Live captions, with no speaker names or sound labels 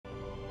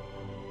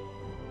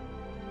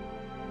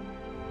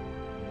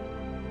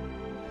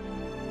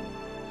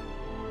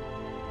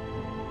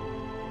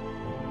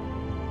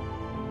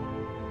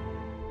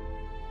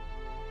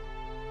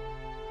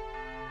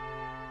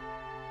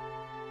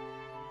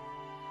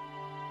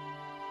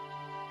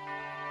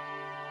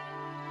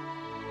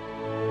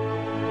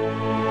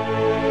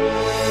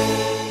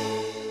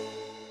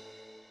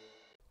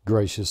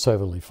gracious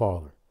Heavenly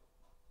Father,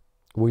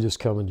 we just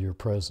come into your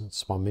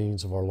presence by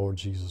means of our Lord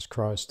Jesus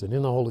Christ and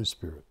in the Holy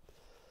Spirit.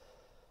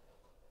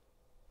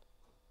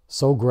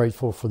 So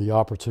grateful for the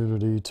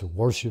opportunity to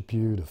worship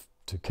you,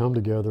 to come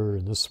together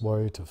in this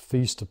way, to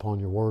feast upon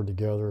your word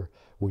together.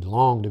 We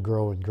long to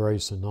grow in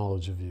grace and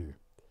knowledge of you.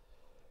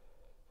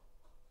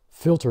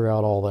 Filter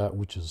out all that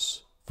which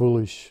is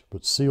foolish,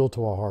 but seal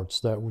to our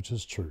hearts that which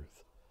is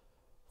truth.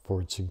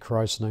 For it's in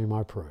Christ's name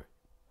I pray.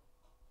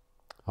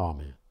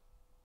 Amen.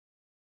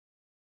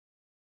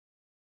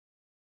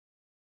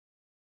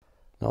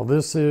 Now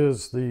this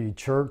is the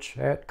church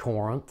at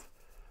Corinth,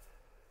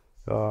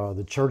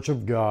 the church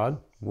of God,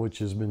 which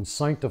has been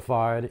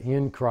sanctified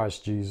in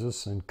Christ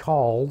Jesus and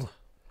called.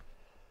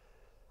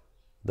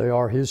 They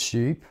are his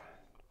sheep,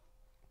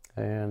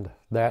 and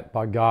that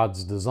by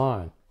God's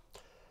design.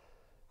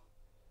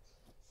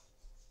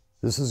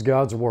 This is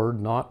God's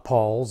word, not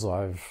Paul's.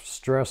 I've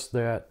stressed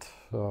that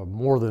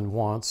more than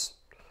once.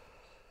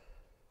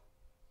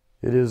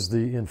 It is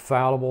the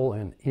infallible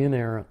and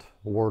inerrant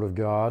Word of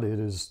God. It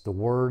is the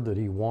Word that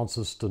he wants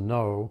us to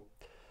know.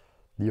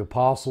 The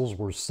apostles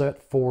were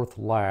set forth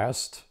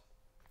last,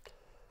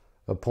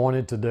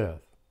 appointed to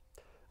death,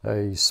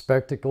 a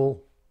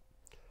spectacle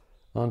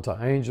unto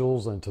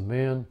angels and to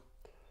men.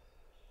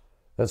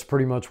 That's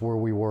pretty much where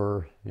we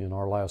were in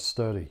our last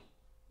study.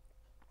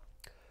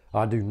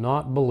 I do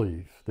not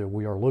believe that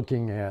we are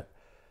looking at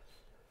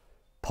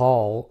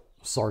Paul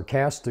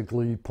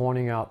sarcastically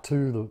pointing out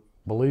to the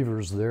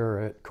believers there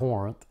at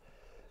Corinth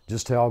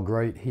just how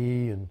great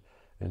he and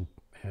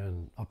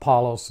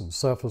Apollos and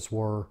Cephas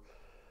were,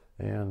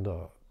 and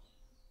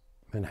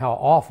how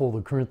awful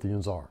the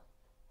Corinthians are.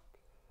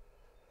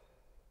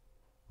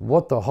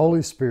 What the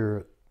Holy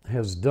Spirit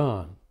has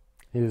done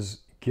is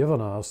given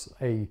us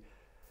a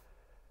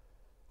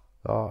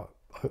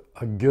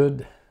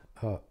good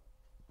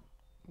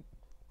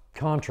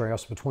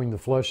contrast between the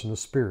flesh and the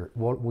spirit,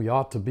 what we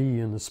ought to be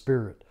in the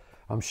spirit.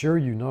 I'm sure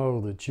you know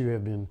that you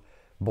have been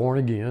born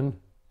again,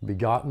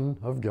 begotten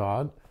of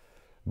God,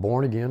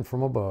 born again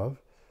from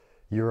above.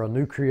 You're a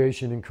new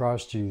creation in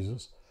Christ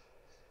Jesus.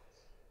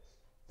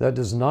 That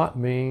does not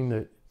mean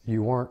that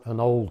you weren't an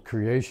old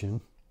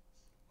creation.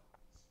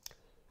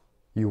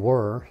 You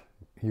were.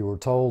 You were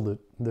told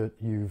that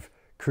you've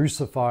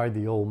crucified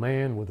the old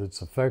man with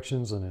its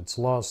affections and its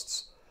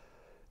lusts.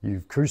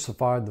 You've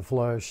crucified the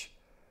flesh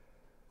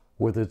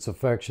with its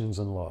affections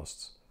and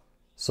lusts.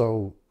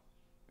 So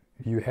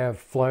you have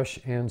flesh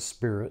and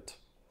spirit.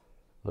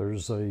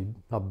 There's a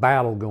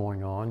battle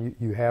going on.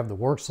 You have the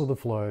works of the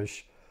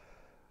flesh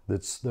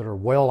that are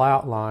well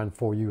outlined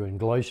for you in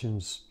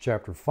Galatians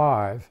chapter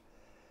 5,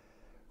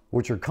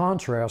 which are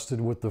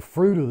contrasted with the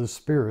fruit of the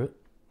Spirit.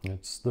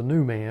 It's the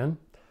new man.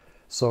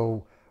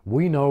 So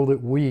we know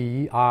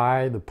that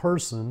I, the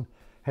person,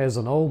 has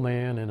an old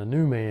man and a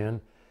new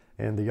man,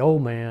 and the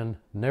old man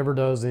never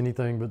does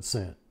anything but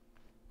sin.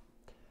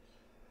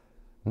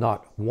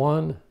 Not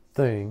one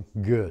thing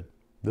good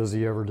does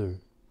he ever do.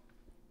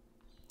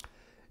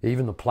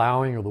 Even the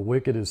plowing of the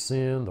wicked is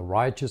sin. The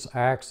righteous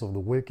acts of the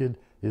wicked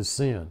is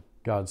sin,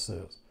 God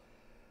says.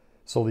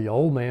 So the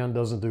old man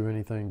doesn't do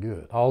anything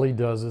good. All he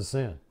does is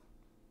sin.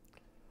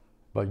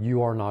 But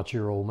you are not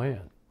your old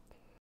man.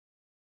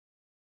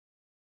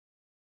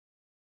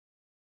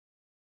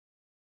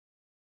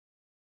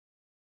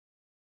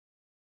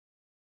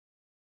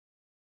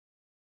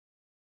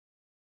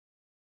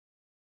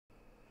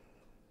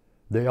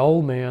 The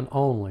old man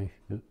only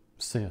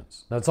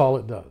sins. That's all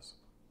it does.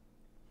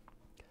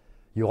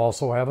 You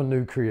also have a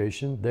new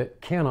creation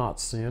that cannot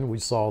sin. We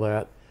saw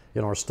that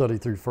in our study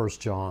through 1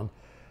 John.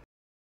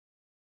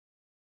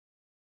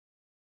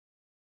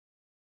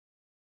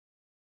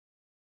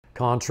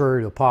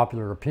 Contrary to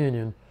popular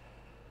opinion,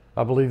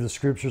 I believe the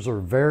scriptures are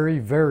very,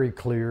 very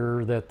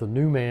clear that the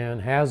new man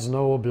has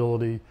no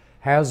ability,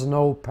 has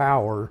no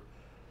power,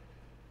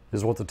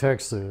 is what the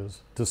text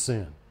says, to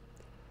sin.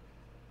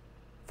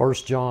 1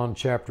 John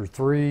chapter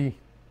 3,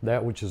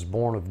 that which is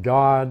born of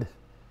God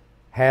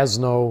has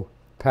no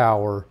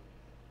power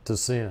to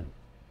sin.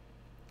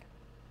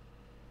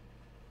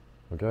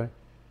 Okay?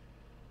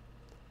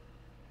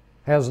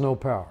 Has no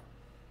power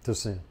to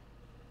sin.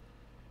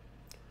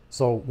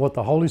 So what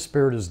the Holy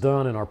Spirit has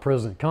done in our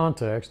present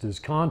context is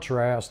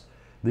contrast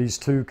these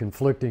two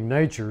conflicting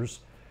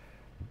natures.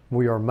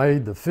 We are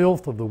made the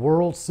filth of the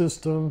world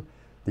system,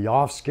 the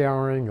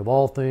offscouring of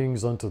all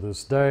things unto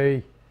this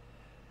day.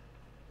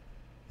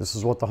 This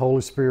is what the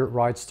Holy Spirit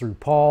writes through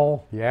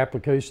Paul. The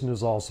application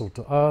is also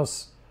to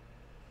us.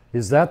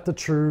 Is that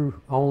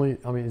true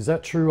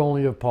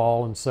only of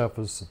Paul and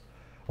Cephas?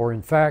 Or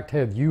in fact,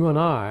 have you and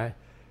I,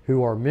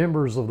 who are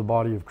members of the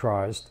body of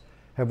Christ,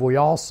 have we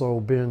also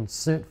been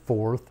sent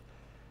forth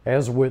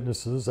as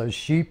witnesses, as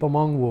sheep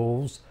among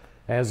wolves,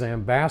 as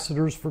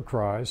ambassadors for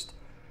Christ?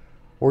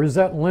 Or is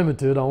that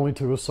limited only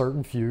to a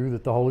certain few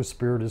that the Holy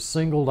Spirit has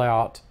singled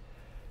out,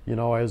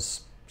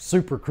 as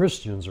super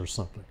Christians or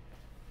something?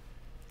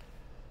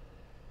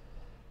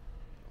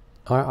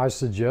 I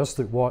suggest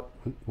that what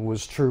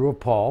was true of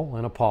Paul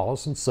and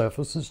Apollos and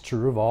Cephas is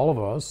true of all of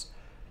us,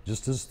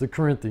 just as the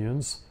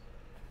Corinthians.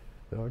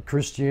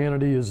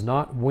 Christianity is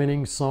not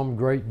winning some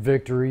great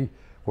victory.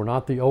 We're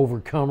not the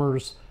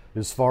overcomers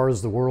as far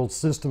as the world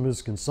system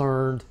is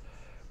concerned.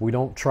 We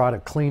don't try to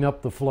clean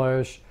up the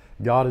flesh.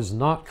 God is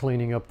not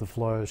cleaning up the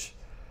flesh.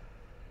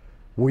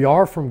 We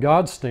are, from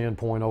God's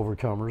standpoint,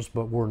 overcomers,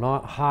 but we're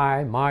not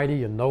high,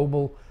 mighty, and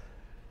noble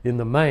in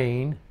the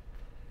main.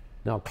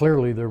 Now,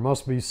 clearly, there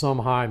must be some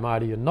high,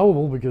 mighty, and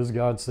noble, because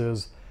God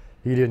says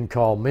He didn't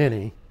call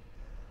many.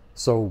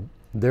 So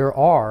there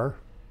are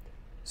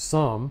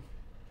some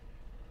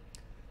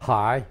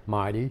high,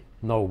 mighty,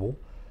 noble,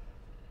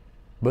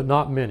 but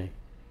not many.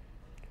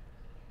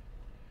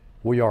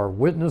 We are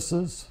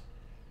witnesses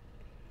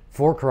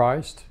for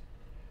Christ,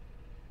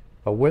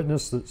 a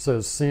witness that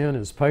says sin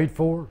is paid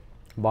for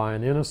by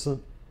an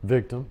innocent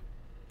victim,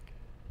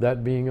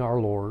 that being our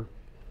Lord.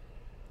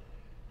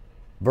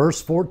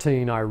 Verse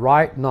 14, I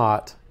write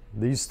not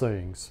these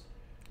things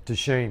to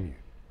shame you,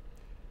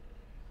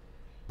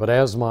 but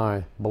as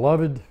my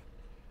beloved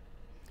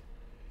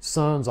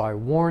sons, I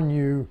warn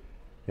you.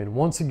 And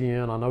once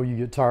again, I know you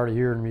get tired of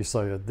hearing me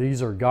say it,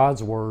 these are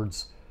God's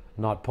words,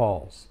 not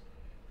Paul's.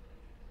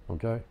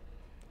 Okay?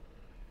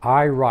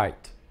 I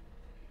write.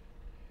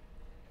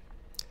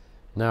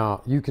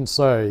 Now, you can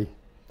say,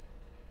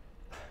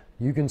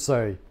 you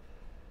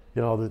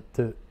know,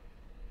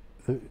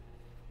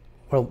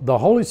 well, the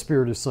Holy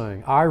Spirit is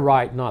saying, I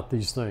write not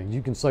these things.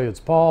 You can say it's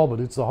Paul, but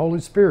it's the Holy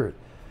Spirit.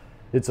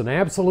 It's an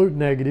absolute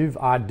negative.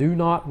 I do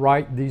not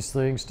write these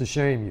things to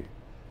shame you,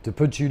 to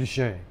put you to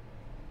shame.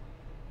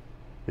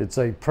 It's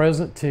a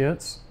present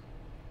tense.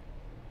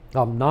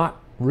 I'm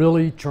not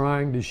really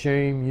trying to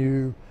shame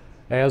you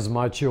as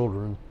my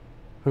children,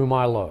 whom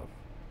I love.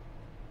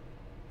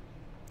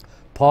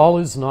 Paul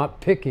is not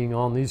picking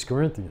on these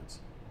Corinthians,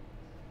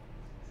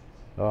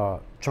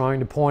 trying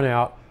to point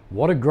out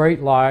what a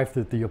great life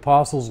that the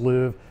apostles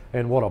live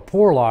and what a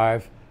poor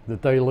life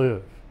that they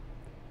live.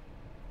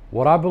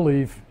 What I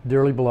believe,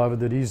 dearly beloved,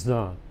 that he's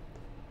done,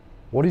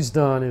 what he's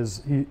done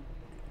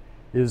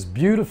is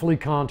beautifully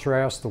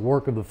contrast the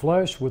work of the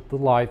flesh with the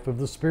life of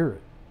the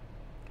Spirit.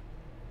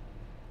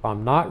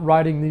 I'm not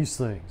writing these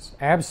things,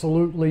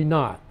 absolutely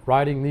not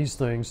writing these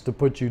things to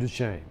put you to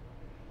shame.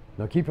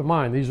 Now keep in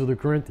mind, these are the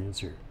Corinthians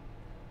here.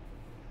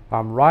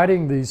 I'm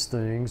writing these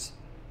things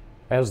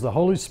as the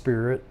Holy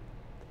Spirit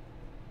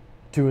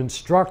to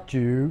instruct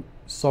you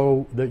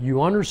so that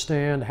you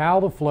understand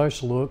how the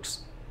flesh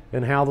looks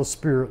and how the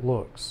Spirit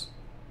looks.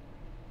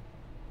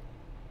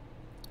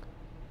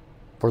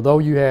 For though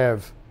you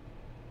have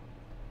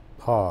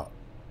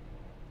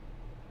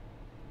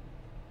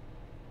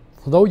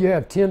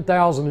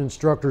 10,000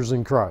 instructors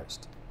in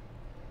Christ,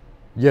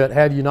 yet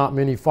have you not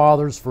many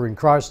fathers, for in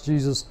Christ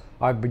Jesus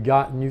I've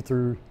begotten you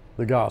through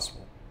the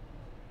gospel.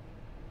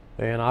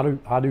 And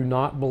I do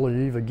not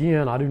believe,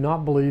 again, I do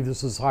not believe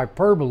this is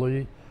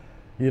hyperbole,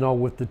 you know,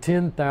 with the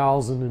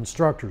 10,000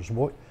 instructors.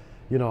 What,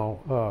 you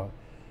know,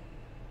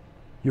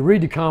 you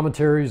read the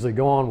commentaries, they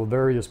go on with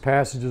various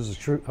passages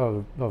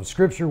of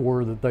Scripture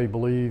where that they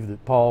believe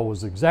that Paul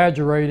was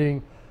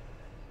exaggerating.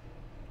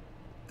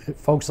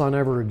 Folks, I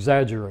never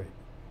exaggerate.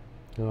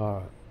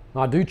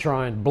 I do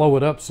try and blow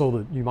it up so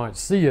that you might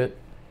see it.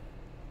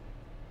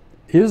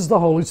 Is the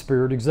Holy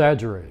Spirit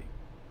exaggerating?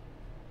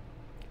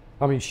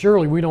 I mean,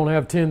 surely we don't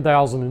have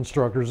 10,000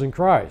 instructors in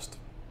Christ.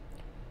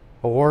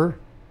 Or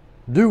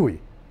do we?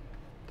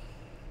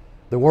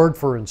 The word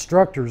for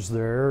instructors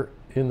there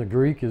in the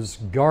Greek is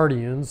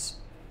guardians,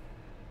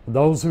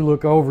 those who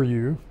look over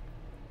you.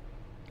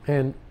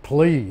 And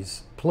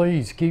please,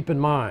 please keep in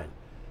mind,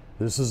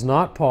 this is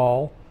not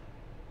Paul.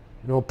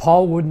 You know,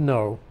 Paul wouldn't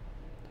know.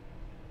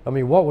 I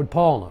mean, what would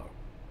Paul know?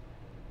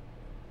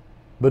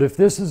 But if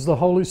this is the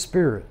Holy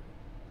Spirit,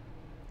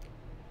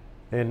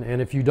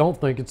 and if you don't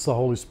think it's the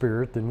Holy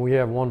Spirit, then we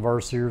have one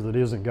verse here that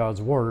isn't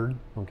God's Word,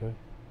 okay?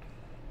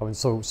 I mean,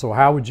 so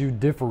how would you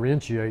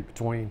differentiate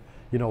between,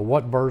 you know,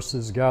 what verse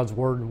is God's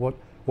Word and what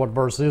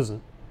verse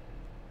isn't?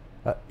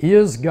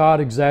 Is God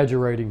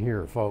exaggerating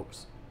here,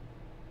 folks?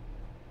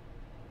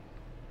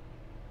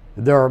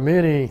 There are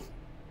many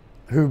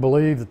who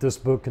believe that this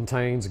book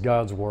contains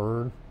God's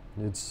Word.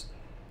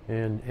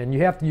 And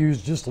you have to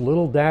use just a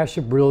little dash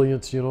of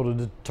brilliance, you know, to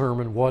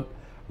determine what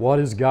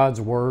is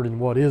God's Word and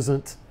what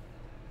isn't.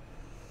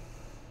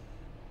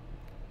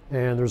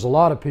 And there's a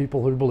lot of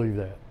people who believe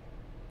that.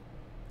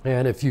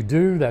 And if you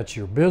do, that's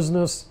your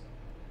business.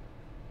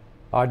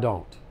 I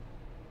don't.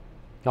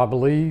 I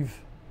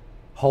believe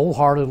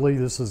wholeheartedly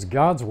this is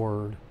God's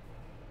Word,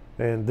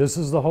 and this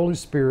is the Holy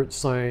Spirit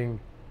saying,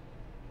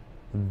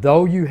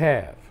 though you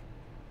have.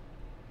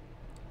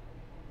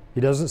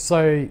 He doesn't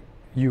say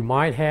you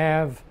might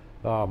have,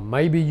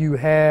 maybe you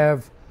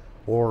have,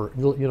 or,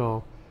 you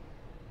know,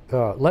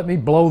 let me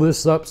blow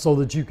this up so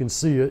that you can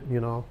see it,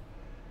 you know.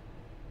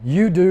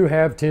 You do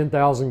have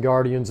 10,000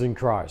 guardians in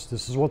Christ.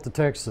 This is what the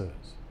text says.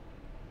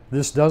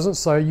 This doesn't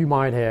say you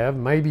might have,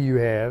 maybe you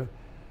have,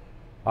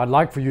 I'd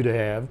like for you to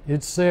have.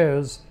 It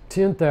says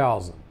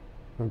 10,000,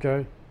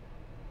 okay?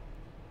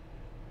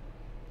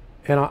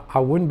 And I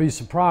wouldn't be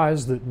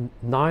surprised that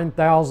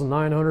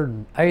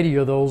 9,980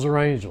 of those are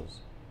angels.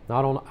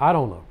 I don't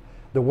know.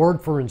 The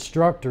word for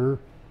instructor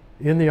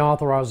in the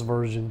Authorized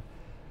Version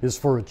is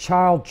for a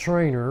child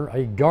trainer,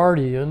 a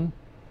guardian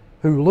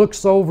who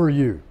looks over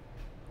you.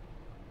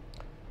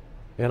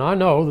 And I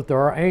know that there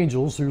are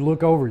angels who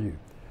look over you.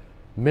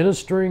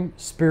 Ministering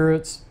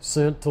spirits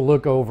sent to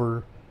look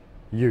over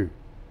you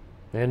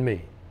and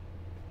me.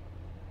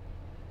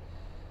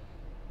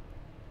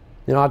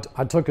 You know,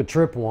 I took a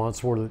trip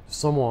once where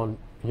someone,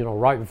 you know,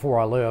 right before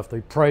I left,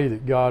 they prayed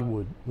that God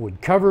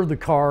would cover the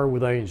car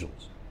with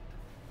angels.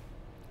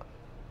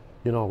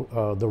 You know,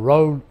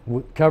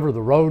 cover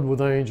the road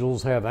with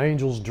angels, have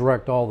angels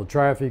direct all the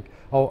traffic.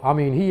 Oh, I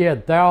mean, he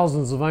had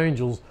thousands of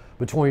angels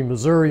between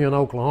Missouri and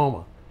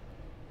Oklahoma.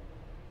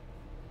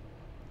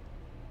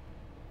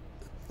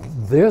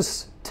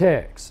 This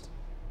text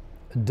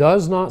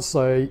does not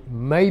say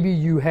maybe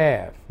you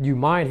have, you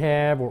might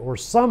have, or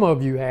some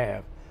of you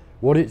have.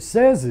 What it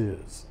says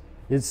is,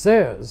 it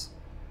says,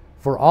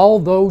 for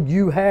although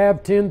you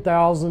have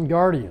 10,000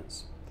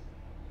 guardians,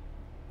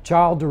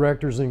 child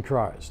directors in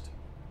Christ,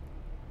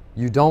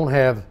 you don't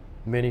have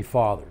many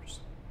fathers.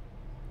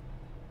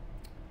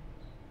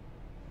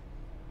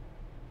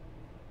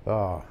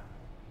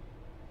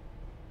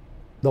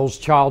 Those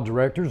child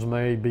directors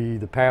may be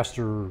the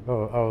pastor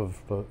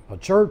of a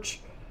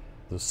church,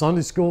 the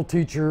Sunday school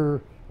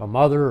teacher, a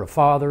mother, a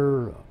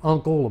father, an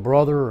uncle, a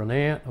brother, an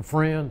aunt, a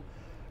friend,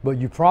 but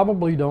you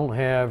probably don't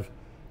have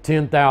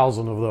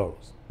 10,000 of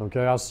those.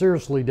 Okay, I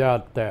seriously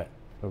doubt that.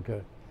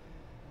 Okay,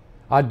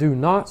 I do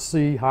not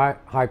see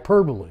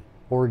hyperbole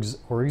or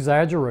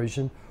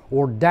exaggeration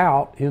or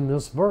doubt in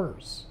this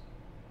verse.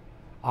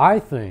 I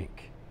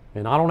think,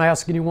 and I don't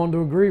ask anyone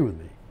to agree with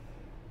me,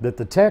 that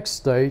the text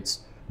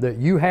states that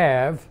you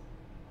have,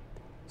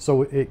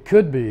 so it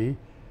could be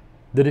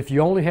that if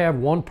you only have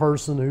one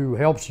person who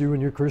helps you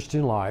in your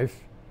Christian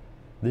life,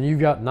 then you've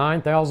got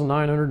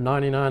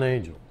 9,999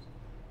 angels.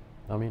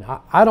 I mean,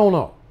 I don't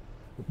know,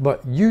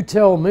 but you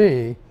tell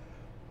me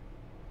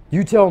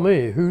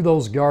who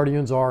those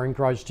guardians are in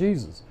Christ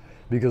Jesus,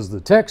 because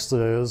the text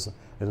says,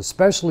 and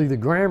especially the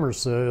grammar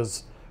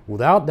says,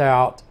 without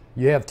doubt,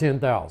 you have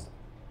 10,000.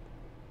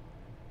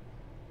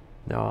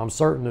 Now, I'm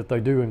certain that they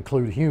do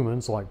include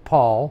humans like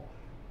Paul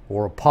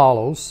or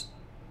Apollos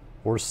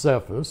or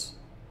Cephas,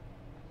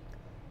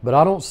 but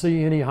I don't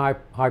see any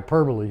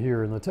hyperbole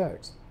here in the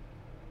text.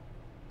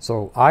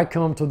 So I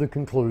come to the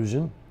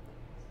conclusion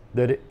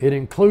that it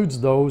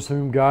includes those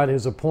whom God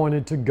has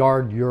appointed to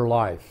guard your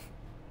life.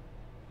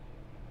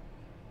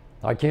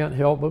 I can't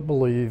help but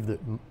believe that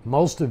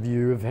most of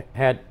you have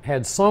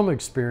had some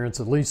experience,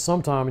 at least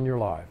sometime in your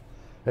life,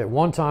 at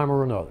one time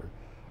or another,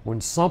 when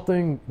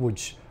something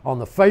which on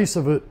the face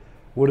of it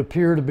would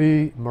appear to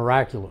be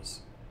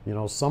miraculous. You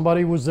know,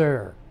 somebody was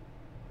there.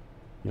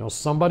 You know,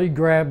 somebody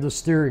grabbed the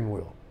steering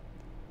wheel.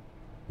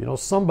 You know,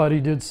 somebody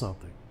did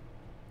something.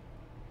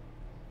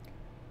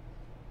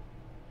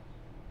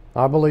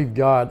 I believe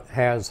God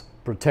has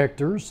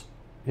protectors,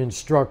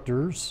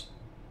 instructors,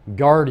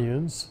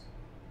 guardians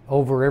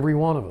over every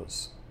one of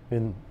us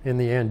in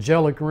the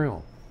angelic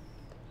realm.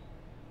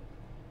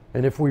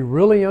 And if we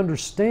really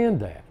understand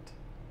that,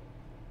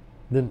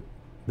 then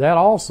that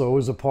also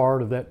is a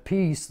part of that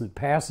peace that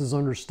passes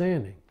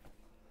understanding.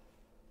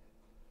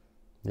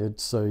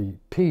 It's a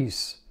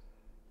peace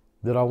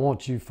that I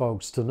want you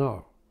folks to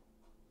know.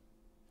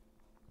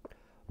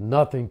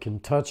 Nothing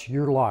can touch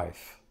your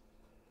life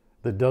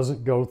that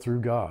doesn't go through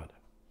God.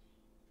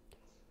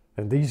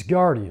 And these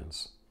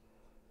guardians,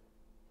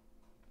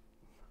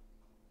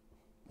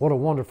 what a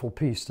wonderful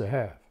peace to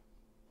have.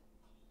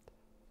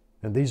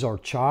 And these are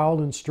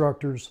child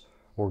instructors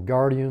or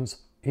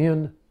guardians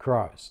in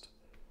Christ.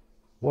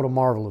 What a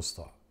marvelous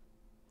thought.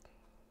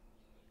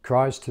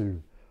 Christ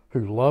who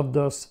loved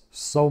us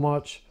so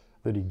much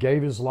that he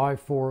gave his life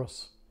for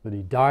us, that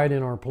he died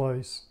in our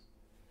place.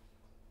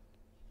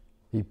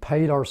 He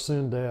paid our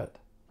sin debt.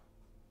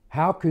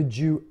 How could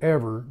you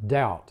ever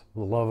doubt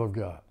the love of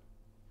God?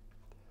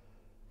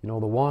 You know,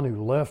 the one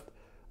who left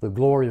the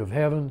glory of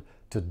heaven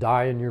to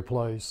die in your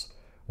place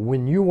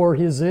when you were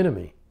his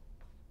enemy,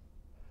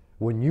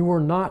 when you were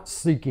not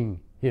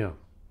seeking him,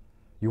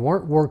 you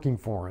weren't working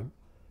for him,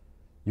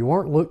 you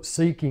weren't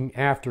seeking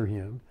after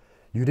him,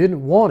 you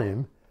didn't want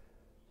him,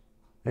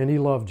 and he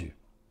loved you.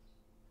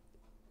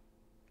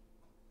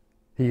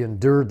 He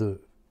endured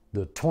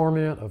the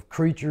torment of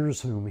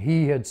creatures whom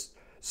he had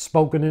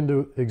spoken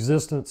into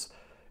existence,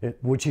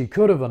 which he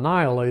could have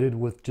annihilated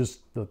with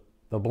just the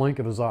blink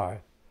of his eye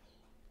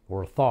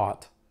or a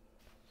thought.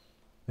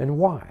 And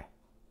why?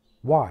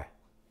 Why?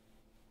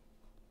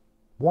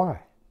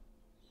 Why?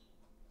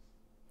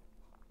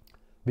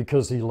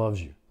 Because he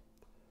loves you.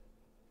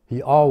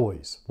 He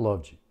always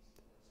loved you.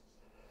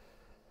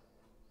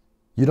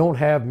 You don't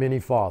have many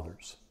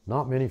fathers,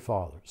 not many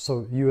fathers.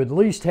 So you at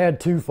least had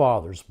 2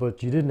 fathers,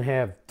 but you didn't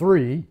have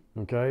 3,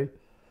 okay?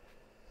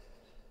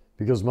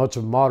 Because much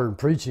of modern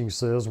preaching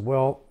says,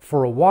 well,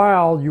 for a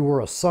while you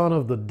were a son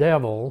of the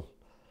devil,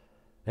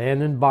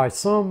 and then by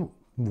some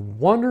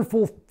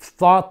wonderful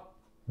thought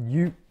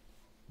you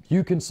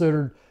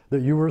considered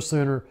that you were a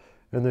sinner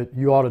and that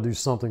you ought to do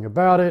something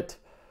about it.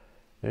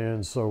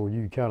 And so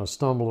you kind of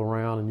stumbled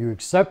around and you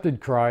accepted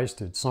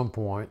Christ at some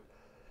point,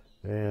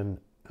 and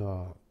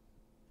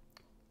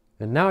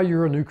now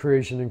you're a new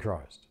creation in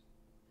Christ.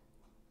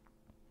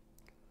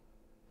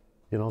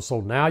 You know,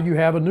 so now you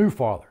have a new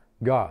father,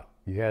 God.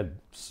 You had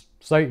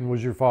Satan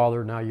was your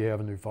father, now you have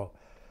a new father.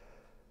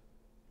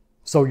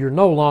 So you're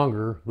no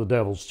longer the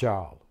devil's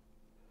child.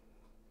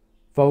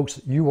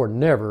 Folks, you are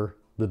never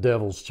the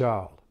devil's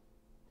child.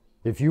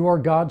 If you are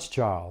God's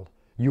child,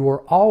 you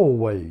are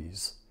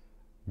always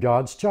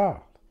God's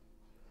child.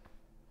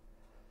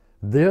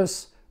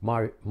 This,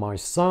 my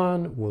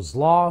son was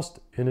lost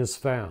and is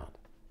found.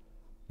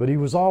 But he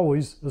was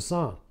always a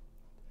son.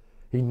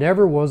 He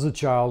never was a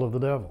child of the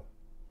devil.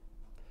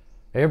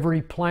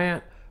 Every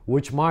plant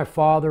which my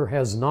Father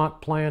has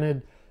not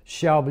planted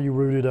shall be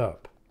rooted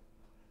up.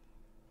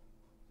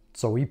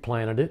 So he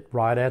planted it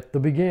right at the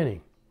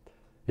beginning.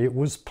 It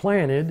was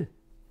planted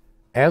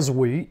as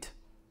wheat,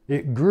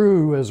 it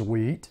grew as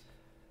wheat,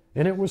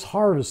 and it was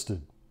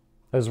harvested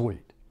as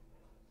wheat.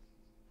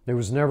 It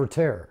was never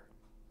tare.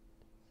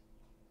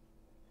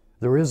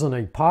 There isn't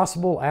a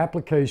possible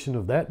application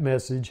of that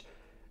message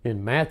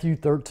in Matthew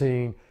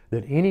 13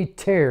 that any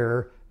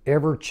tare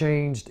ever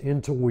changed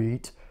into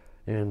wheat,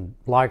 and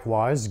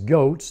likewise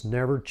goats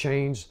never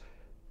changed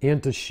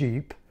into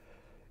sheep.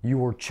 You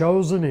were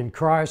chosen in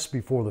Christ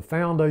before the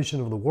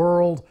foundation of the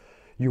world.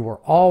 You were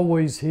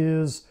always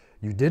His.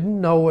 You didn't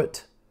know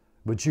it,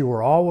 but you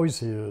were always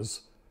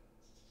His.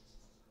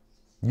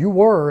 You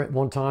were at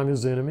one time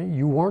His enemy.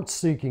 You weren't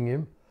seeking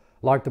Him.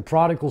 Like the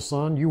prodigal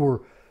son,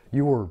 you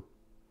were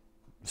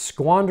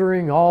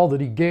squandering all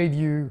that He gave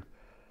you.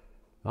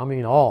 I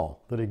mean,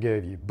 all that He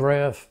gave you.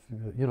 Breath,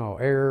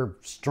 air,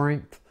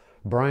 strength,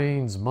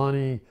 brains,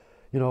 money.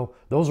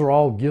 Those are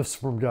all gifts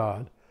from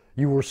God.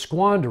 You were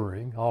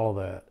squandering all of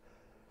that.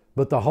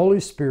 But the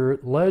Holy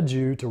Spirit led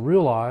you to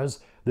realize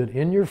that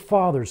in your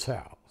Father's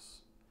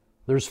house,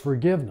 there's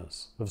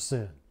forgiveness of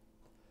sin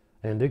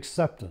and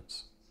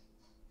acceptance.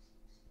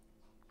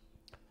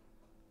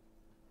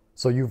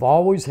 So you've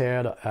always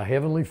had a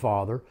heavenly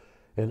Father,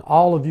 and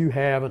all of you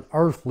have an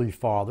earthly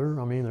father.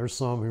 I mean, there's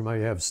some who may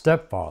have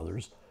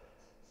stepfathers,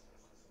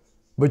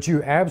 but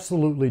you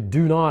absolutely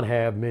do not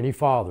have many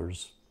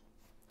fathers.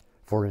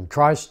 For in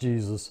Christ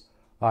Jesus,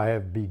 I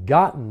have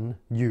begotten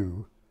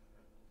you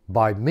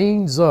by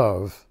means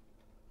of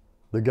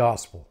the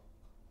gospel.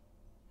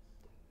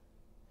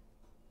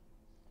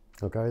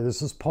 Okay,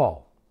 this is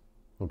Paul.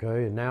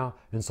 Okay,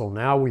 and so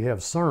now we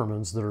have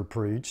sermons that are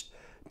preached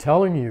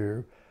telling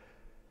you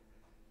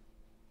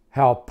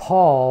how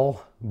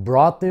Paul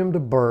brought them to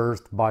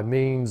birth by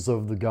means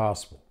of the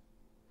gospel.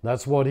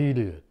 That's what he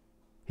did.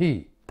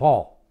 He,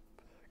 Paul,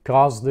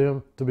 caused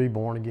them to be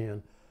born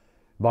again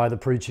by the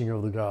preaching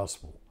of the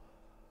gospel.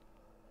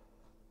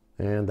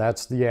 And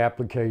that's the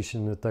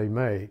application that they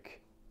make.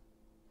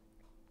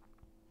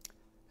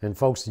 And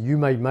folks, you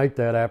may make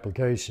that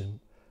application.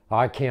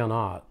 I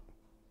cannot.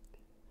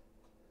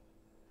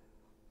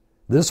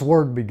 This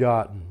word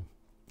begotten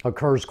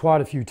occurs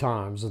quite a few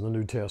times in the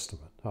New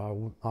Testament. I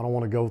don't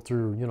want to go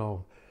through,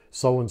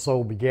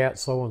 so-and-so begat,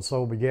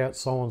 so-and-so begat,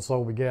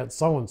 so-and-so begat,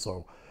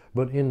 so-and-so.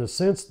 But in the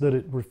sense that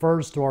it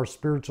refers to our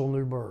spiritual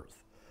new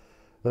birth.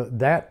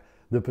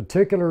 The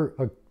particular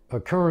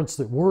occurrence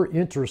that we're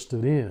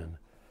interested in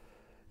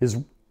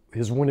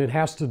is when it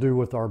has to do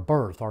with our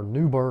birth, our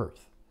new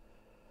birth.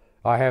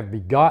 I have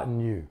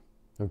begotten you,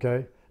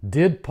 okay?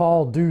 Did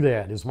Paul do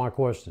that, is my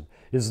question.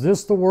 Is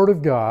this the word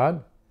of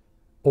God,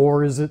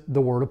 or is it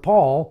the word of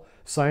Paul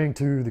saying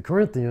to the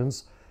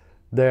Corinthians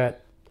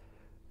that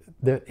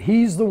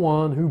he's the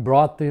one who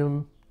brought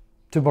them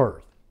to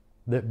birth,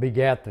 that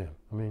begat them?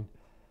 I mean,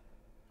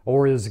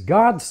 or is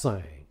God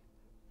saying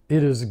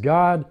it is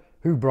God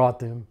who brought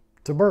them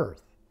to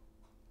birth?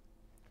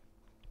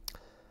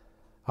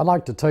 I'd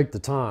like to take the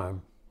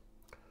time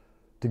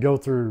to go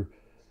through,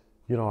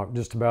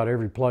 just about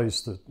every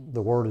place that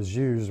the word is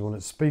used when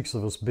it speaks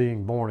of us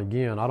being born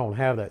again. I don't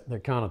have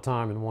that kind of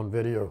time in one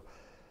video.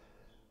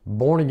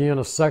 Born again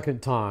a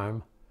second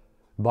time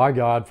by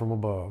God from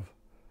above,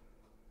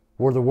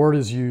 where the word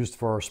is used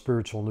for our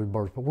spiritual new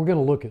birth. But we're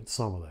going to look at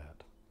some of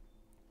that.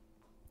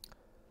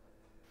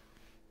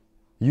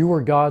 You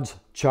were God's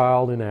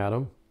child in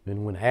Adam,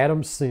 and when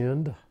Adam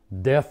sinned,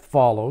 death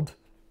followed.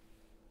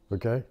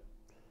 Okay?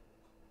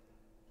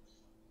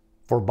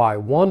 For by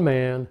one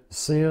man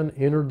sin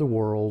entered the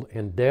world,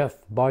 and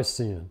death by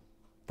sin.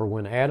 For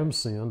when Adam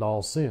sinned,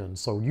 all sinned.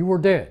 So you were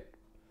dead.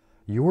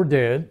 You were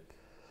dead,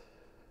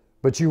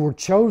 but you were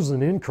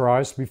chosen in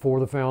Christ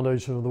before the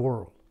foundation of the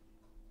world.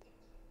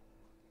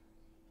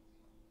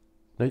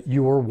 That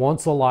you were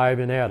once alive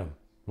in Adam.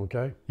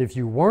 Okay? If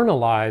you weren't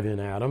alive in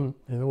Adam,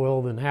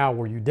 well, then how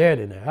were you dead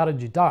in Adam? How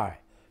did you die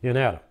in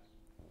Adam?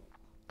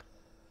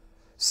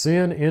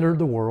 Sin entered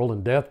the world,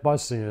 and death by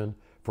sin,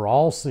 for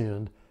all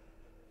sinned.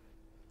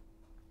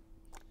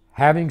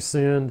 Having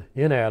sinned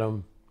in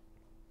Adam,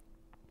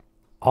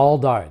 all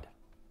died.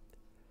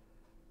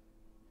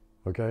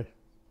 Okay?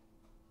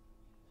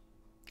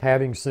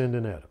 Having sinned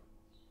in Adam.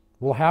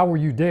 Well, how were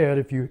you dead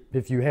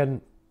if you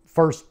hadn't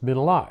first been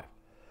alive?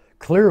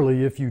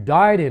 Clearly, if you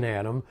died in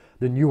Adam,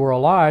 then you were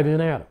alive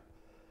in Adam.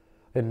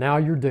 And now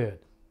you're dead.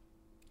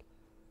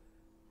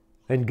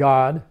 And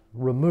God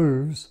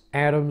removes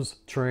Adam's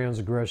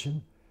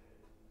transgression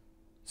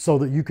so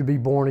that you could be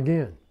born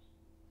again.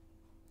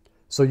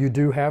 So you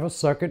do have a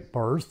second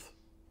birth,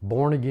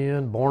 born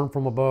again, born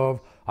from above.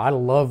 I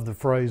love the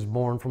phrase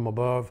born from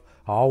above.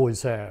 I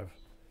always have.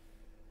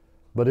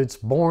 But it's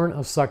born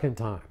a second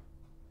time.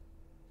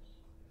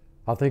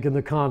 I think in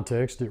the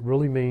context, it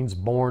really means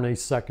born a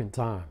second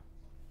time.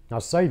 I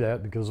say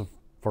that because of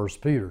 1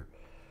 Peter.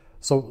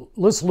 So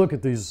let's look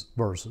at these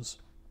verses,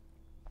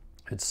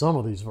 at some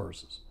of these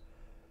verses.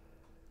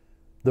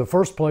 The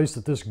first place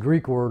that this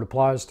Greek word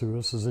applies to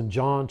us is in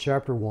John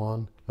chapter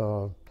 1,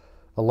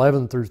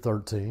 11 through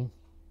 13.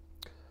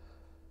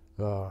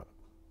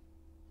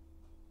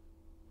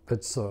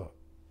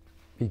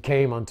 He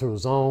came unto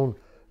his own,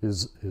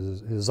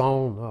 his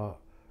own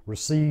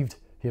received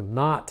him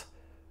not,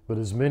 but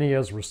as many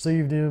as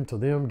received him, to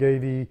them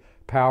gave he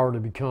power to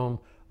become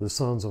the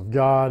sons of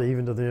God,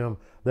 even to them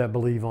that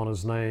believe on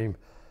his name.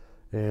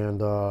 And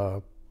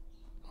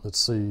let's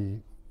see,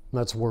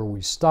 that's where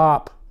we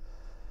stop.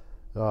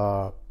 He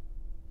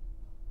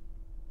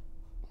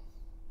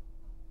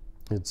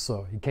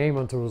came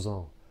unto his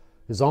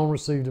own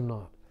received him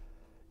not.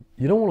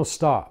 You don't want to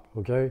stop,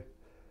 okay?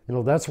 You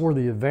know, that's where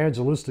the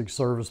evangelistic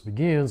service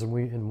begins,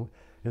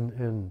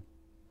 and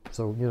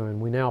so, you know, and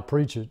we now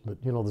preach it, but,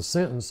 you know, the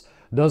sentence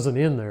doesn't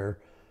end there.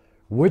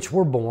 Which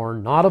were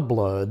born not of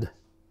blood,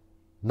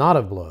 nor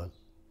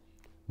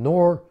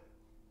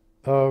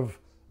of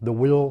the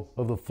will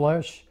of the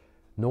flesh,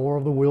 nor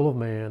of the will of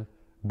man,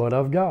 but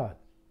of God.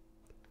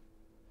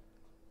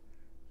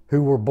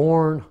 Who were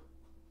born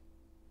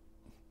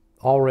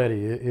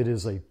already. It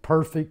is a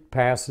perfect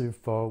passive,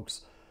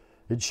 folks.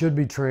 It should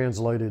be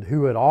translated,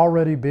 who had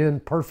already been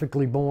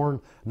perfectly born,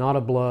 not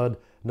of blood,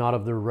 not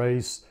of their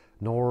race,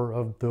 nor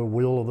of the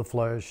will of the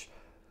flesh,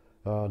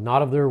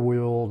 not of their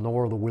will,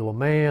 nor of the will of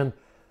man,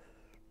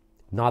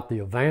 not the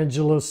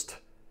evangelist,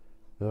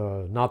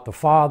 not the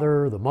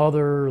father, the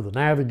mother, the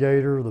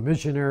navigator, the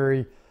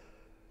missionary,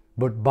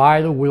 but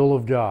by the will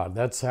of God.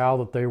 That's how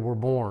that they were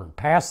born.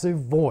 Passive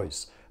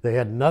voice. They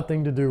had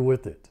nothing to do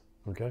with it.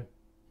 Okay?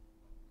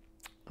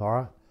 All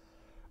right?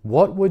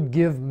 What would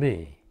give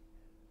me,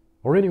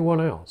 or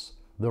anyone else,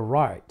 the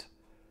right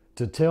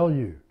to tell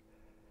you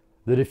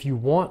that if you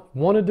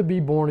wanted to be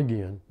born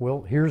again,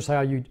 well, here's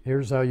how you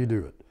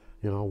do it.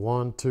 You know,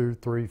 1, 2,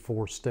 3,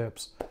 4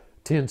 steps,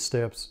 10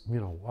 steps, you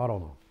know, I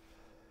don't know.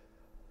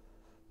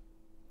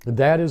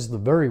 That is the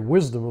very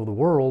wisdom of the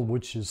world,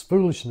 which is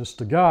foolishness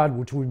to God,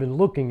 which we've been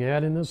looking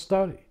at in this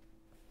study.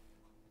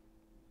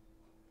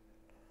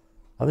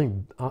 I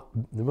think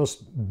there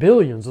must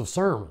billions of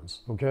sermons,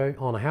 okay,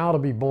 on how to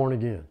be born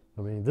again.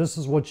 I mean, this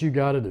is what you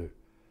got to do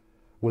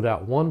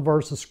without one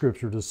verse of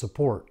Scripture to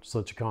support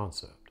such a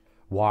concept.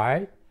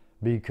 Why?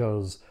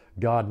 Because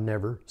God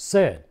never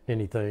said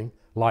anything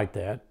like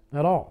that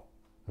at all,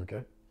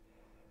 okay?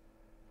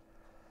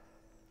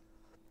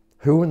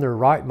 Who in their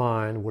right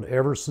mind would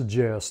ever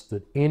suggest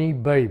that any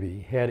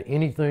baby had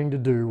anything to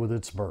do with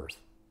its birth?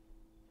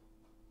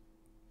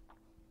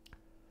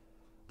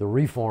 The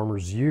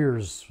reformers,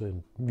 years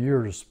and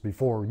years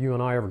before you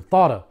and I ever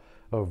thought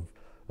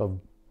of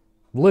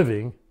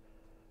living,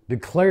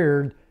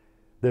 declared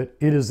that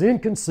it is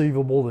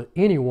inconceivable that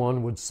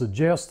anyone would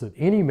suggest that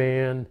any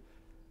man,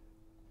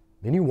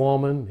 any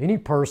woman, any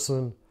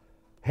person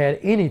had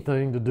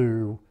anything to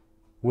do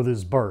with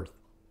his birth,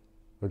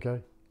 okay?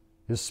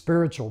 His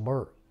spiritual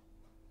birth.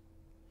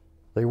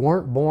 They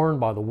weren't born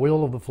by the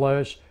will of the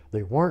flesh.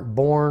 They weren't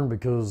born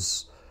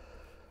because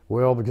they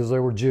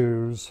were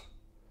Jews,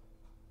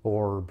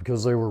 or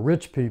because they were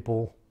rich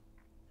people,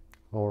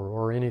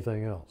 or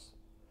anything else.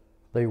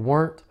 They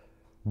weren't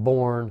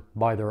born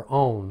by their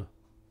own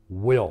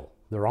will,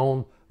 their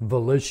own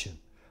volition.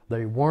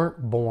 They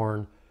weren't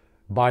born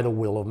by the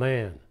will of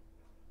man.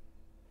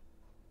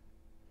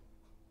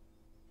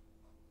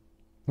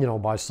 You know,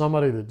 by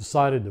somebody that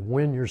decided to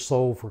win your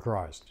soul for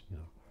Christ. You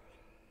know.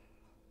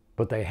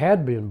 But they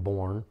had been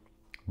born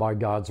by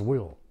God's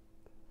will.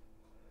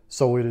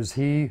 So it is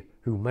He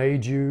who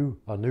made you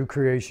a new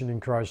creation in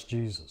Christ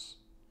Jesus.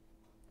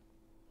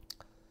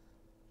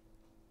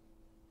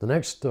 The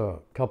next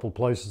couple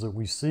places that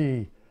we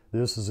see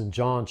this is in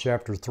John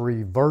chapter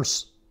 3,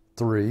 verse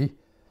 3.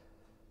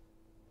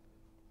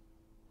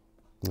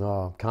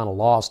 Kind of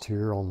lost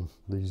here on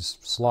these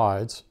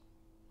slides.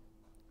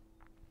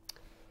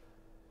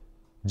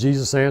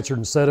 Jesus answered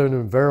and said unto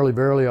him, Verily,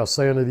 verily, I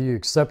say unto thee,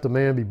 except a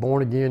man be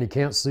born again, he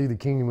can't see the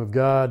kingdom of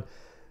God.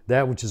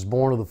 That which is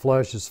born of the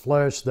flesh is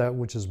flesh. That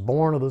which is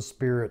born of the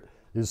Spirit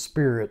is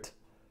spirit.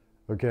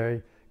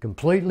 Okay?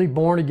 Completely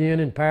born again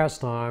in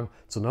past time.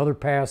 It's another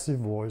passive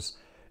voice.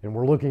 And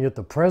we're looking at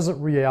the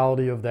present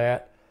reality of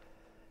that.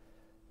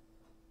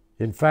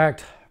 In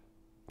fact,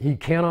 he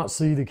cannot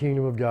see the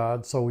kingdom of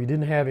God, so he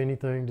didn't have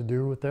anything to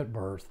do with that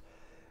birth.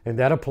 And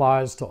that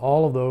applies to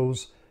all of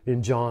those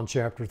in John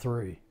chapter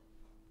 3.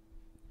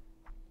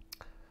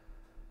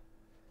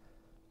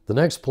 The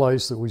next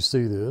place that we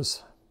see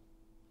this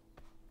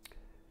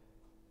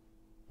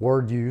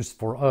word used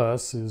for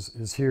us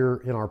is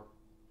here in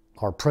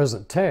our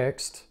present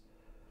text.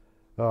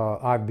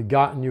 I've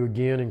begotten you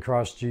again in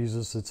Christ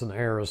Jesus. It's an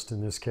aorist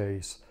in this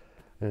case.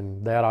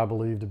 And that I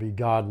believe to be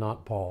God,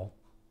 not Paul.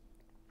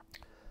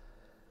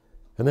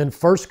 And then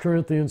 1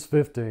 Corinthians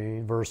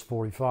 15, verse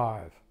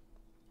 45.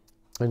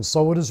 And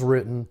so it is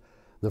written,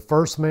 the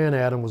first man,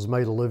 Adam, was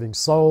made a living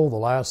soul. The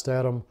last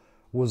Adam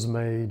was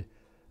made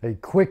a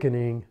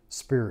quickening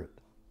spirit.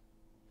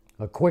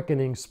 A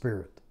quickening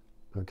spirit.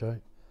 Okay?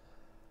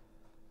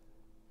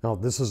 Now,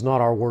 this is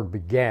not our word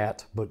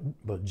begat,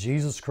 but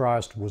Jesus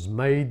Christ was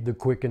made the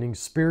quickening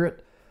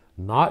spirit.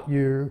 Not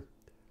you,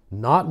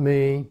 not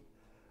me,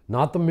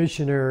 not the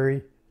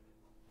missionary,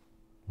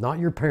 not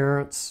your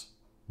parents,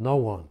 no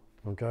one.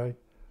 Okay?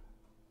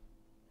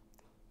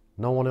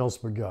 No one else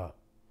but God.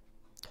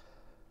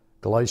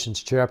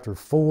 Galatians chapter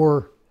 4,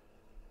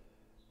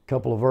 a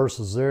couple of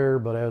verses there,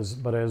 but as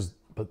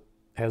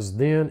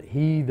then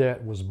he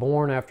that was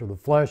born after the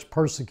flesh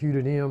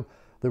persecuted him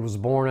that was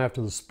born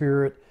after the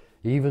Spirit,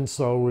 even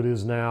so it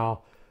is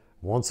now.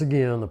 Once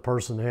again, the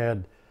person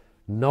had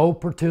no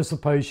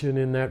participation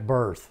in that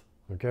birth.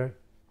 Okay?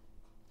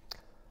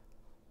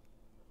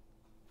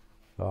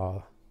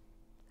 A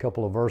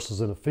couple of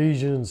verses in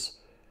Ephesians.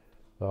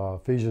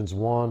 Ephesians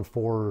 1,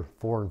 4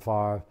 and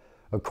 5.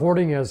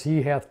 According as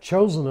he hath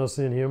chosen us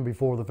in him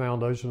before the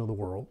foundation of the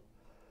world,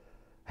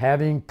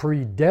 having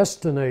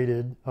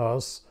predestinated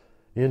us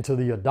into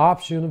the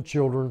adoption of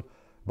children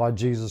by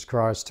Jesus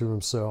Christ to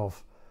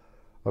himself,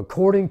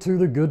 according to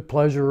the good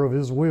pleasure of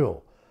his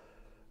will.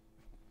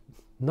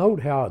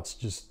 Note how it's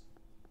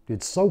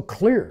so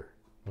clear,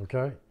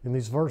 okay, in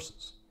these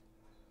verses.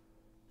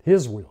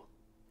 His will.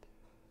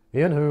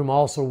 In whom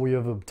also we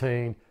have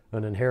obtained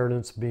an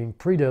inheritance, being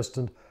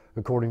predestined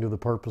according to the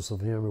purpose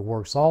of him who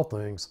works all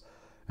things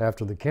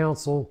after the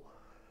counsel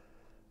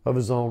of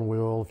his own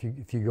will.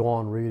 If you go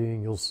on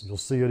reading, you'll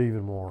see it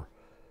even more.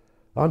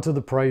 Unto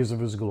the praise of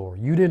his glory.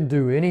 You didn't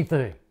do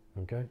anything,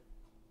 okay?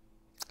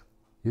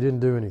 You didn't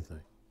do anything.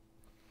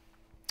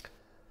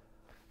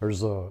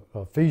 There's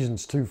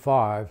Ephesians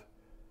 2:5.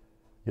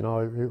 You know,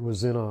 it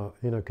was in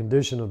a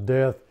condition of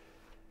death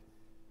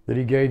that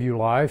he gave you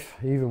life.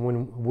 Even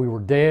when we were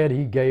dead,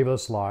 he gave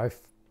us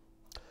life.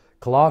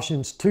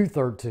 Colossians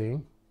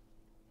 2:13,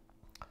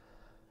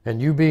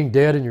 and you being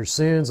dead in your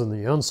sins and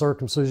the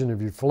uncircumcision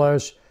of your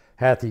flesh,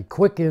 hath he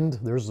quickened,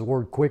 there's the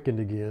word quickened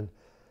again,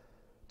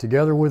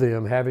 together with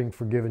him, having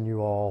forgiven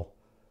you all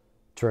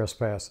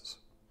trespasses.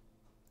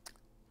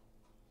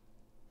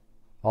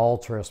 All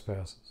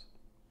trespasses.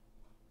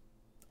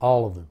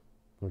 All of them,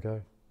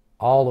 okay?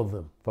 All of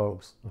them,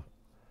 folks.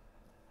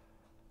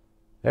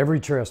 Every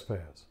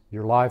trespass.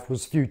 Your life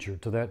was future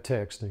to that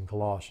text in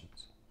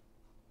Colossians.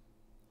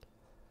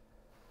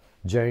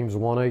 James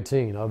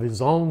 1:18, of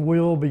his own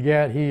will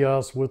begat he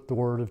us with the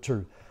word of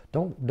truth.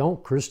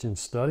 Don't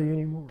Christians study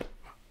anymore?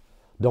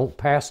 Don't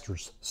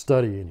pastors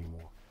study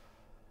anymore?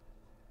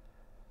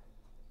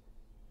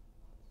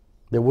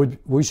 That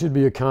we should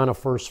be a kind of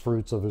first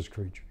fruits of his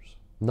creatures.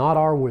 Not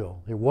our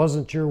will. It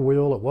wasn't your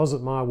will. It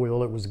wasn't my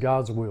will. It was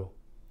God's will.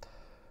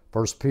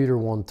 1 Peter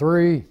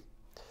 1:3,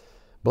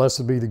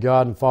 blessed be the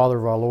God and Father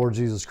of our Lord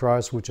Jesus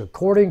Christ, which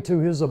according to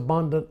his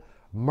abundant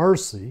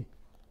mercy,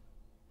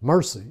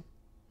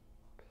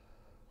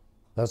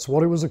 that's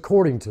what it was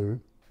according to,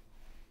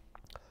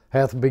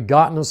 hath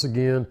begotten us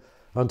again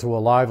unto a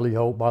lively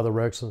hope by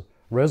the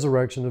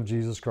resurrection of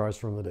Jesus Christ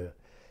from the dead.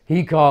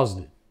 He caused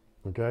it,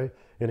 okay?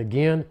 And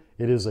again,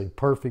 it is a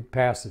perfect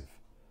passive.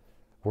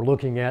 We're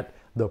looking at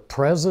the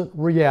present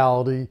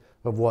reality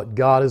of what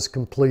God has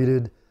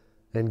completed,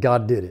 and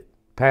God did it.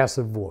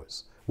 Passive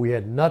voice. We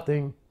had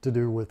nothing to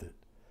do with it.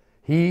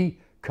 He,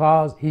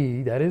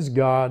 that is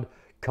God,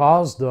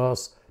 caused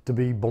us to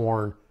be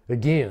born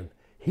again.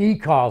 He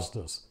caused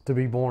us to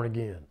be born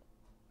again.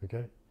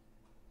 Okay?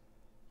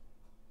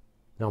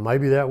 Now,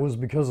 maybe that was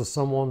because of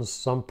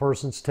some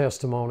person's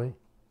testimony.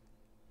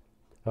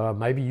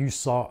 Maybe you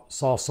saw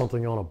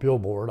something on a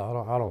billboard. I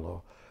don't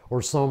know.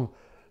 Or some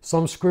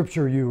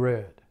scripture you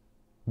read.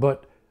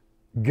 But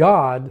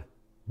God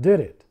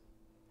did it.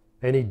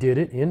 And he did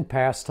it in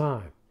past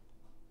time.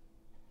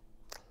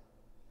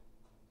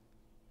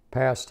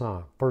 Past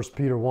time. 1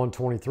 Peter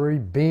 1:23,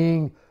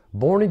 being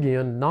born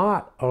again,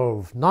 not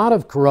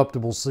of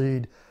corruptible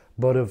seed,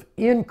 but of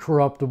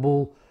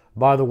incorruptible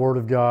by the word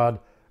of God,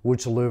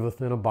 which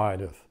liveth and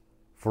abideth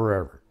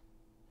forever.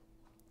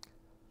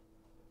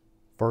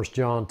 1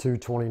 John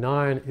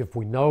 2:29, if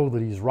we know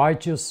that he's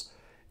righteous,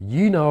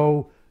 ye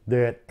know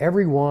that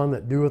everyone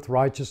that doeth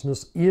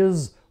righteousness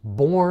is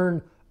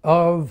born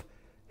of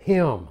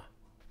him.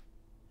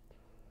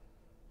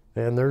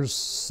 And there's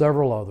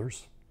several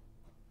others.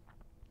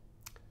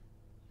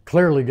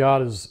 Clearly,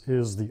 God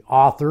is the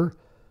author,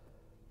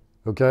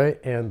 okay,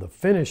 and the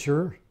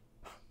finisher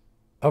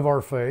of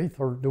our faith.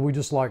 Or do we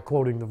just like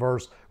quoting the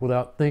verse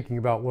without thinking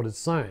about what it's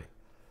saying?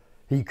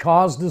 He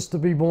caused us to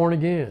be born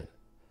again.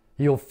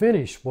 He'll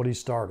finish what He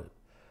started.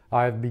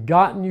 I have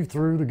begotten you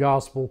through the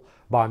gospel,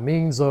 by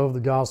means of the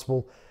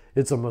gospel.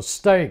 It's a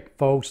mistake,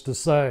 folks, to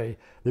say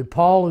that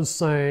Paul is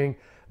saying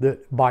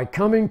that by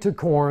coming to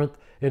Corinth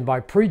and by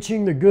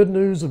preaching the good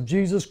news of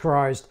Jesus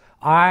Christ,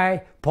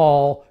 I,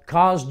 Paul,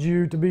 caused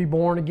you to be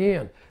born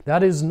again.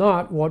 That is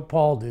not what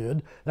Paul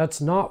did.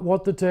 That's not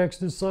what the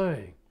text is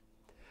saying.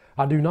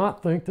 I do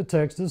not think the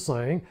text is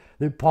saying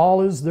that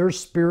Paul is their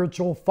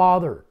spiritual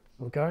father,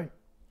 okay?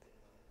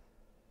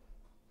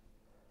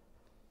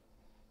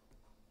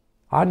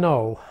 I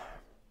know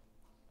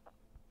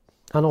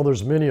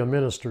there's many a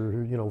minister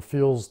who,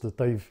 feels that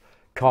they've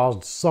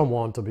caused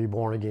someone to be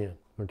born again,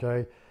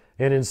 okay?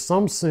 And in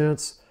some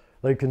sense,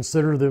 they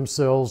consider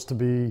themselves to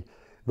be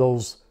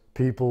those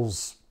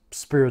people's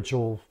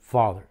spiritual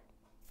father.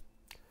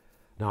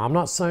 Now, I'm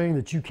not saying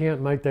that you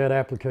can't make that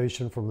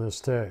application from this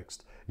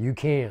text. You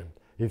can,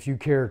 if you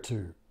care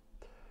to.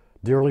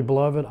 Dearly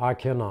beloved, I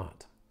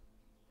cannot.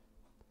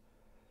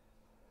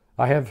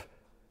 I have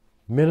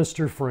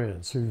minister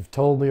friends who've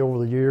told me over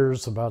the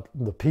years about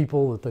the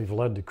people that they've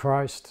led to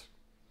Christ.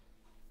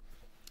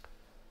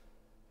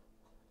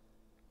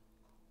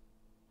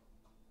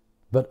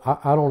 But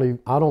I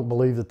don't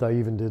believe that they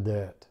even did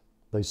that.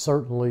 They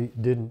certainly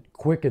didn't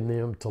quicken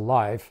them to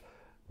life,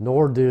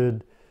 nor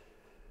did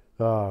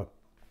the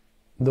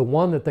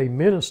one that they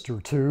minister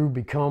to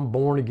become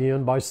born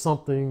again by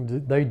something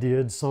that they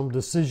did, some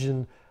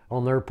decision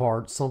on their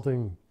part,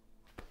 something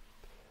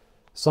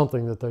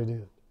that they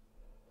did.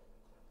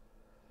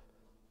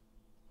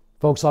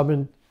 Folks, I've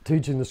been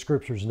teaching the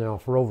scriptures now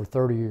for over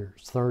 30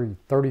 years,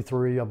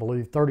 33, I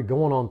believe, 30,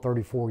 going on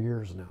 34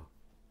 years now.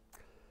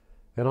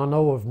 And I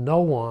know of no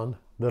one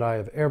that I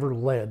have ever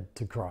led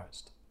to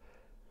Christ.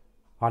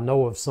 I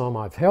know of some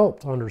I've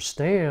helped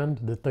understand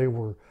that they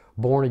were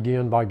born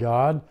again by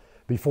God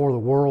before the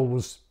world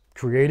was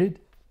created.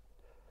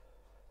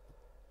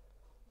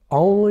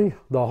 Only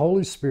the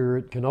Holy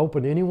Spirit can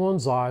open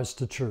anyone's eyes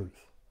to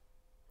truth.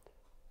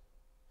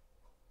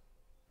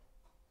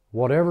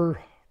 Whatever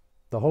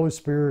the Holy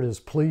Spirit is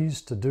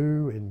pleased to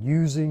do in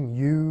using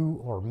you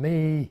or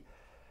me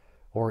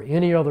or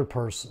any other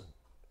person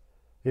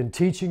in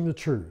teaching the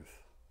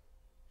truth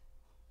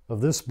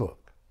of this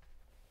book,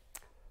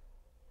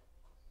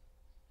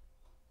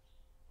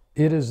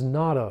 it is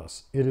not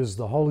us, it is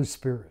the Holy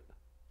Spirit.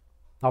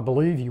 I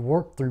believe He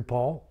worked through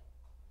Paul.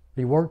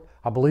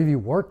 I believe He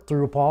worked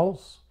through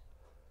Apollos.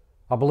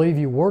 I believe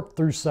He worked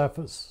through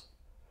Cephas.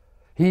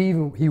 He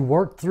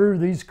worked through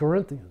these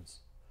Corinthians.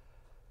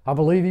 I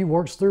believe He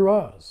works through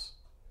us.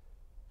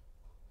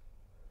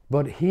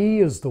 But He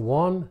is the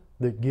one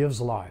that gives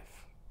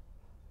life.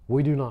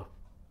 We do not.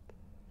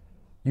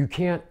 You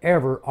can't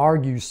ever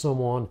argue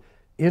someone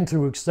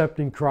into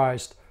accepting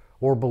Christ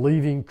or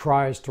believing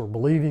Christ or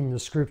believing the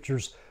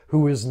Scriptures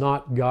who is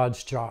not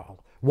God's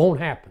child. Won't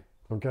happen,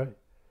 okay?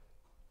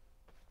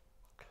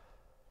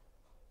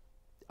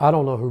 I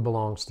don't know who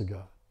belongs to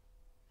God.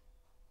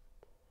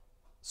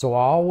 So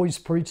I always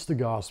preach the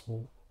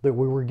gospel that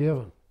we were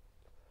given.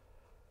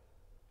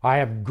 I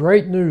have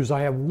great news.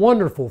 I have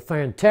wonderful,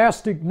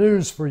 fantastic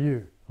news for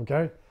you,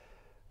 okay?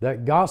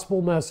 That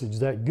gospel message,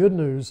 that good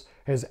news,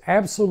 has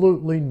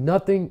absolutely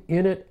nothing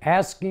in it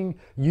asking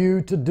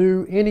you to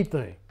do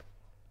anything.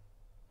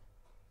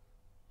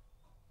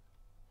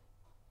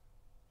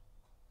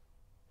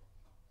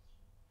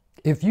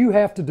 If you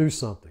have to do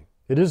something,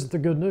 it isn't the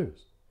good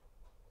news.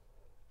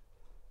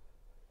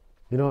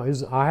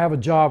 I have a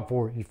job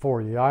for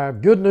you. I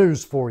have good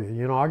news for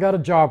you. I got a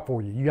job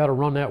for you. You got to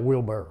run that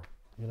wheelbarrow,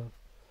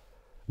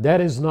 That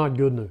is not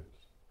good news.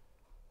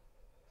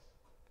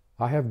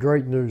 I have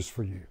great news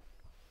for you.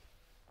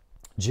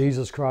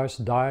 Jesus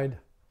Christ died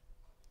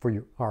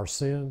for our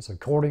sins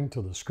according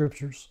to the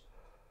Scriptures.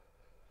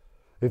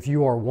 If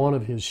you are one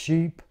of His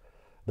sheep,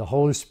 the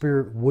Holy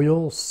Spirit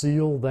will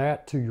seal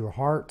that to your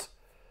heart.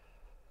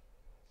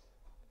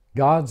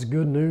 God's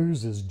good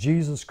news is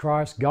Jesus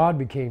Christ. God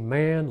became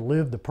man,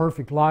 lived the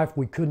perfect life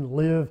we couldn't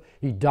live.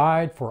 He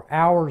died for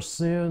our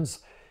sins.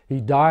 He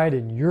died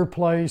in your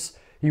place.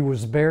 He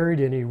was buried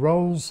and He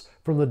rose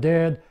from the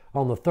dead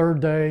on the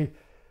third day,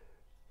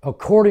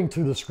 according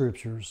to the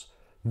Scriptures,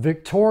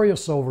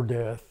 victorious over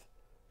death.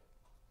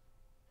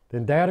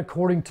 And that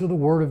according to the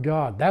Word of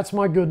God. That's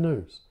my good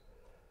news.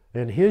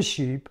 And His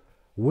sheep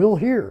will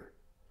hear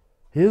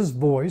His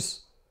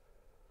voice,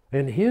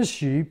 and His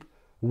sheep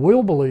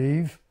will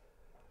believe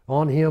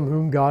on Him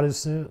whom God has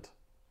sent.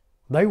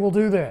 They will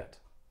do that.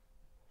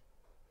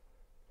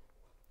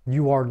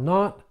 You are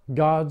not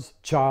God's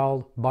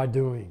child by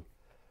doing,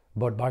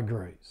 but by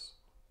grace.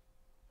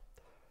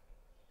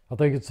 I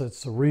think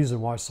it's a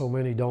reason why so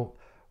many don't,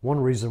 one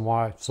reason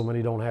why so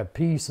many don't have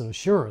peace and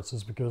assurance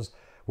is because,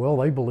 well,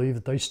 they believe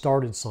that they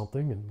started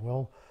something and,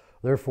 well,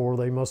 therefore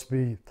they must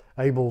be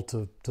able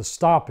to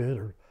stop it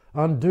or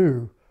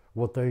undo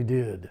what they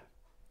did.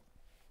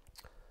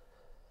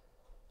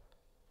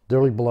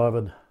 Dearly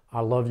beloved, I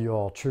love you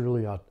all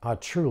truly. I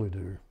truly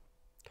do.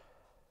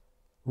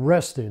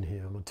 Rest in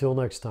Him. Until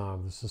next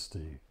time, this is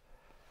Steve.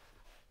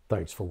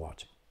 Thanks for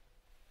watching.